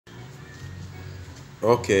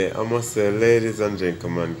Okay, I must say, ladies and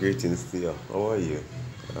gentlemen, greetings to you. How are you?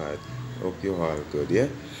 Alright, hope you all good, yeah?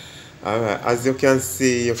 Alright, as you can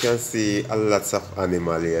see a lots of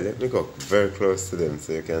animal here. Let me go very close to them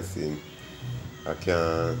so you can see. I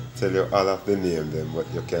can't tell you all of the name them,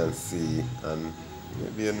 but you can see and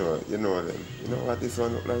maybe you know them. You know what this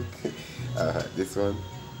one look like? This one.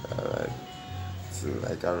 Alright. It's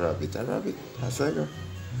like a rabbit. A rabbit, that's like a.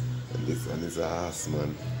 And this one is a horse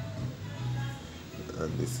man.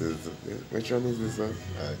 And this is, which one is this one?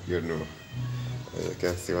 You know. You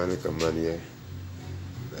can see one little man here.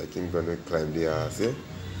 Like him gonna climb the house, yeah?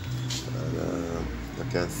 And you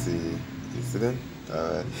can see, you see them?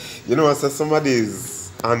 You know, so some of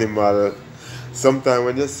these animal, sometimes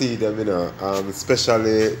when you see them,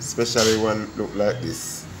 especially one look like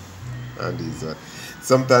this, and these one,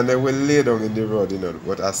 sometimes they will lay down in the road,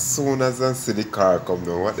 but as soon as they see the car come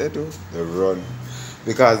down, what they do? They run.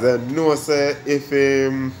 Because they know, say, if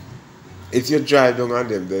you drive down on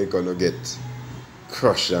them, they're gonna get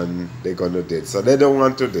crushed and they're gonna dead. So they don't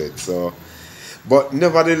want to dead. So, but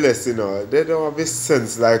nevertheless, they don't have a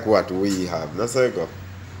sense like what we have. That's how you go.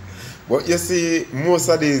 But you see, most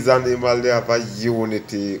of these animals they have a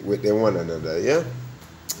unity with them one another, yeah.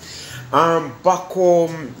 Back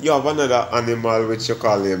home you have another animal which you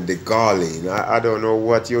call him the garlin. I don't know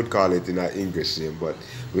what you'd call it in an English name, but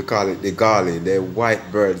we call it the garlin. They're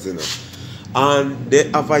white birds, and they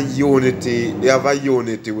have a unity. They have a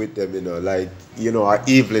unity with them, like at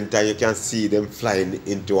evening time you can see them flying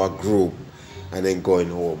into a group and then going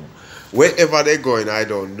home. Wherever they're going, I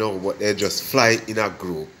don't know, but they just fly in a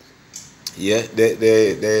group. Yeah,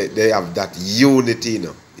 they have that unity,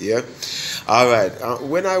 Yeah. All right.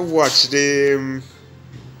 When I watch the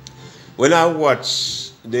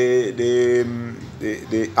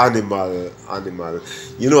animal,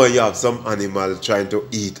 you have some animal trying to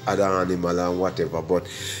eat other animal and whatever, but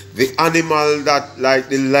the animal that like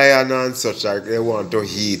the lion and such, like they want to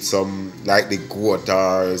eat some like the goat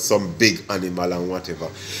or some big animal and whatever.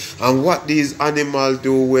 And what these animals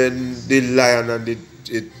do when the lion and the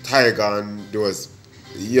tiger and those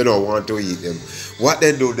want to eat them, what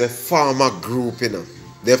they do, they form a group,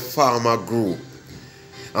 they form a group.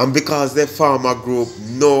 And because they form a group,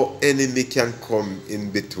 no enemy can come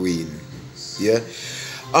in between. Yeah.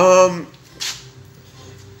 Um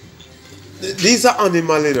these are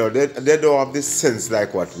animals, they don't have the sense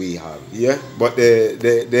like what we have, yeah. But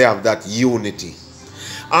they have that unity.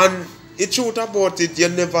 And the truth about it, you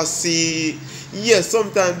never see. Yes,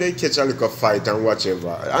 sometimes they catch a little fight and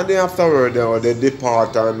whatever, and then afterward they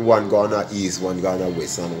depart and one gonna east, one gonna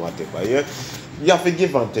west and whatever. Yeah, you have to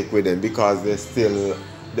give and take with them because they're still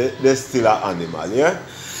an animal. Yeah,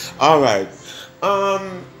 all right.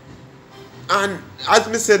 And as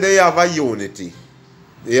me say, they have a unity.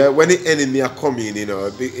 Yeah, when the enemy are coming,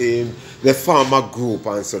 they form a group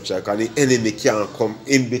and such like, and the enemy can't come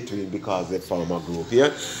in between because they form a group.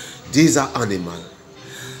 Yeah, these are animals.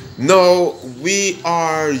 Now we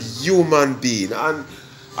are human being, and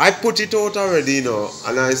I put it out already,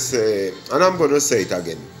 and I say, and I'm gonna say it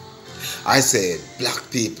again. I say, black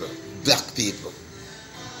people,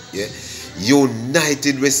 yeah,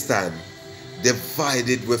 united we stand,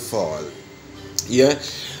 divided we fall, yeah,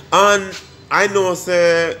 and I know,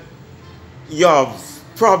 say, you have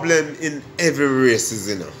problem in every races,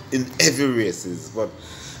 in every races, but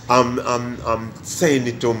I'm saying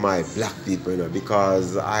it to my black people,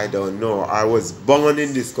 because I don't know. I was born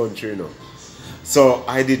in this country, so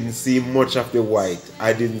I didn't see much of the white.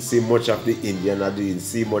 I didn't see much of the Indian. I didn't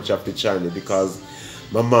see much of the Chinese because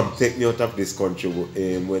my mom took me out of this country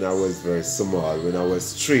when I was very small, when I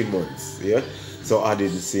was 3 months. Yeah, so I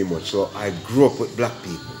didn't see much. So I grew up with black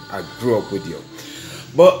people. I grew up with you.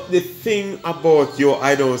 But the thing about you,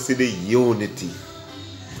 I don't see the unity.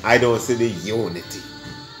 I don't see the unity.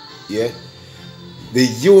 Yeah, the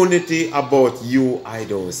unity about you, I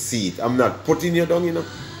don't see it. I'm not putting you down,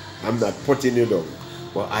 I'm not putting you down,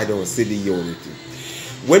 but I don't see the unity.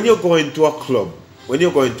 When you're going to a club, when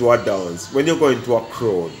you're going to a dance, when you're going to a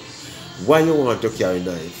crowd, why you want to carry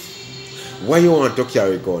knife? Why you want to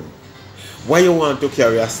carry gun? Why you want to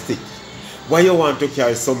carry a stick? Why you want to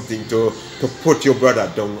carry something to put your brother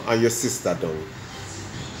down and your sister down?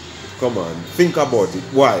 Come on, think about it.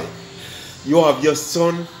 Why? You have your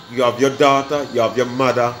son, you have your daughter, you have your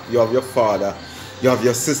mother, you have your father, you have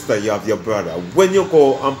your sister, you have your brother. When you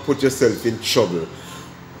go and put yourself in trouble,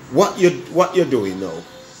 what you doing now?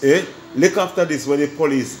 Look after this when the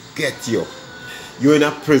police get you. You're in a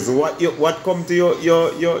prison. What come to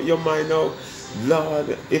your mind now?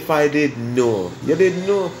 Lord, if I did know. You didn't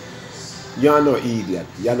know. You're no idiot.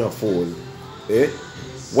 You're no fool.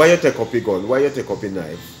 Why you take up a gun? Why you take up a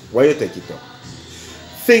knife? Why you take it up?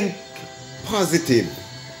 Think positive.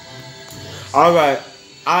 All right.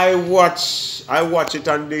 I watch it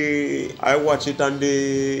on the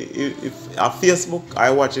Facebook. I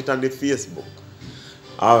watch it on the Facebook.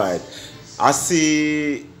 All right. I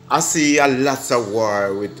see a lot of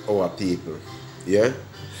war with our people. Yeah.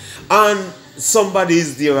 And somebody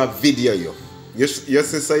is there a video you. Your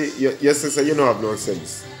sister, you don't have no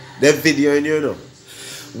sense. They videoing you know.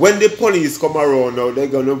 When the police come around now, they're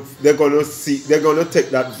gonna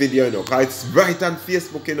take that video, you know, cause it's right on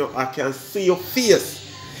Facebook, you know. I can see your face.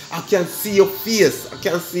 I can see your face. I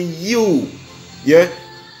can see you. Yeah?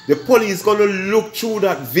 The police gonna look through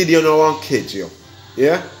that video now and catch you.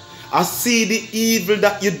 Yeah? I see the evil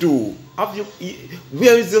that you do.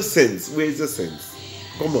 Where is your sense? Where is your sense?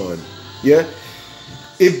 Come on. Yeah?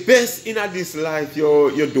 The best in this life,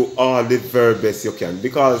 you do all the very best you can.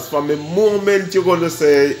 Because from the moment you're gonna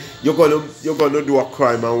say you're gonna do a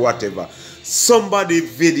crime and whatever, somebody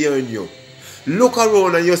videoing you. Look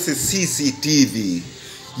around and you see CCTV.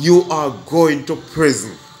 You are going to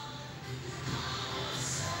prison.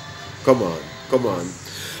 Come on, come on.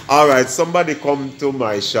 All right, somebody come to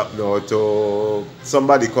my shop now.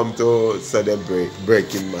 Somebody come to say they're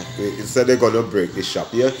breaking. Say they're gonna break the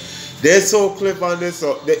shop. Yeah. They're so clever and they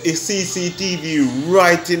CCTV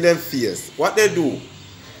right in their face. What they do?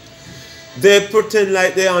 They pretend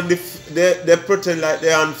like they're on they pretend like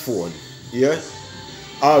they're on phone. Yeah?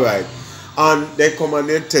 Alright. And they come and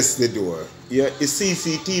they test the door. Yeah? It's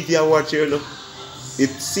CCTV I watch you, know.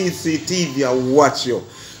 It's CCTV I watch you.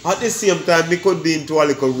 At the same time, me could be into a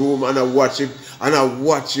little room and I watch it and I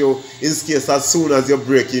watch you in case as soon as you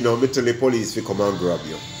break, you know, me tell the police to come and grab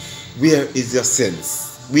you. Where is your sense?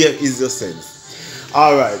 Where is your sense?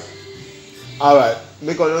 Alright. Alright.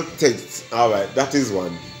 We're gonna take. Alright, that is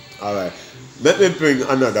one. Alright. Let me bring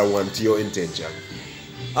another one to your intention.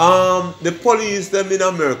 The police them in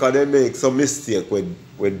America, they make some mistake with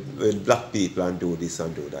black people and do this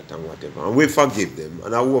and do that and whatever. And we forgive them.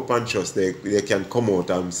 And I hope and trust they can come out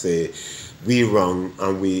and say we wrong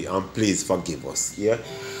and please forgive us. Yeah?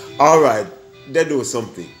 Alright, they do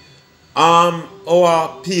something.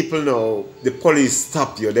 Our people now, the police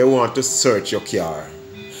stop you, they want to search your car.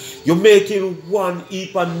 You're making one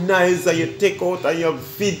heap of noise and you take out and your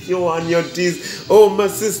video and your this. Oh, my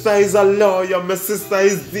sister is a lawyer, my sister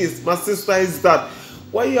is this, my sister is that.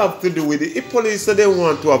 What you have to do with it? The police say they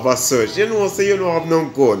want to have a search. You know, say you don't have no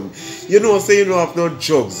gun. You know, say you don't have no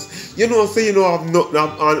drugs. You know, say you don't have nothing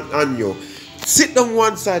on you. Sit down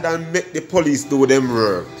one side and make the police do them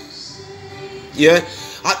work. Yeah?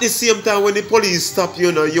 At the same time, when the police stop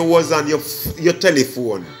you, know, you was on your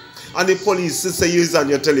telephone. And the police say you was on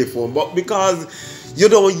your telephone. But because you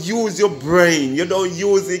don't use your brain, you don't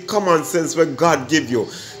use the common sense where God give you,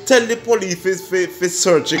 tell the police to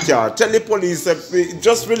search your car. Tell the police,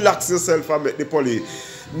 just relax yourself and make the police.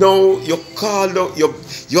 Now you call out, you're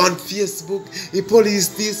on Facebook, the police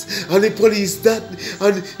this and the police that,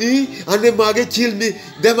 and them are gonna kill me.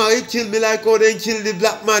 Them are gonna kill me like how they kill the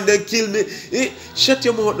black man, they kill me. Shut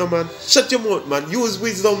your mouth now, man. Shut your mouth, man. Use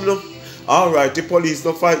wisdom now. Alright, the police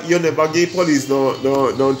no fight. You never give police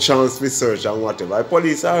no chance to search and whatever. The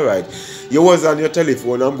police, alright. You was on your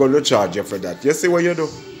telephone, I'm gonna charge you for that. You see what you do?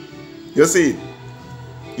 You see?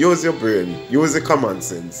 Use your brain. Use the common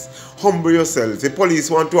sense. Humble yourself. The police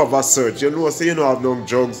want to have a search. You know, say you don't have no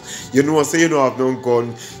drugs. You know, say you don't have no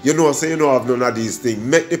gun. You know, say you don't have none of these things.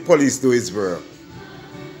 Make the police do his work.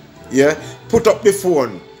 Yeah? Put up the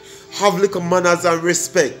phone. Have little manners and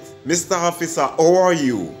respect. Mr. Officer, how are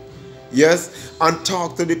you? Yes? And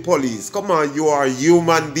talk to the police. Come on, you are a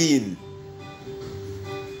human being.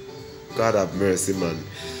 God have mercy, man.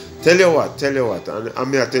 Tell you what. And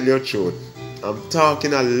I'm here to tell you the truth. I'm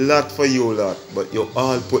talking a lot for you lot, but you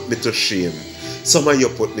all put me to shame. Some of you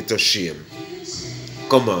put me to shame.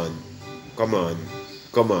 Come on.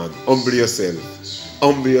 Humble yourself.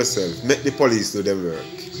 Make the police do their work.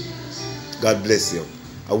 God bless you.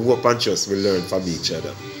 I hope and trust we learn from each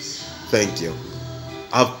other. Thank you.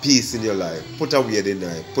 Have peace in your life. Put away the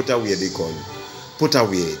knife. Put away the gun. Put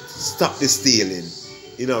away it. Stop the stealing.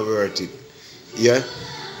 You know, worth it. Yeah?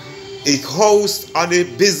 A house and a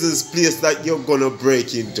business place that you're gonna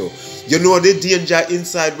break into. You know the danger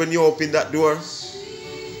inside when you open that door?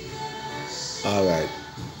 Alright.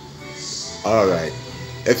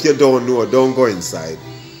 If you don't know, don't go inside.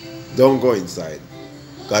 Don't go inside.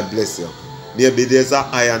 God bless you. Maybe there's an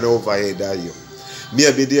iron overhead at you.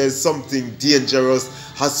 Maybe there's something dangerous.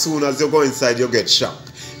 As soon as you go inside, you get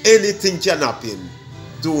shocked. Anything can happen.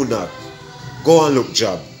 Do not. Go and look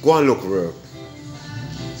job. Go and look work.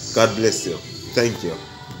 God bless you. Thank you.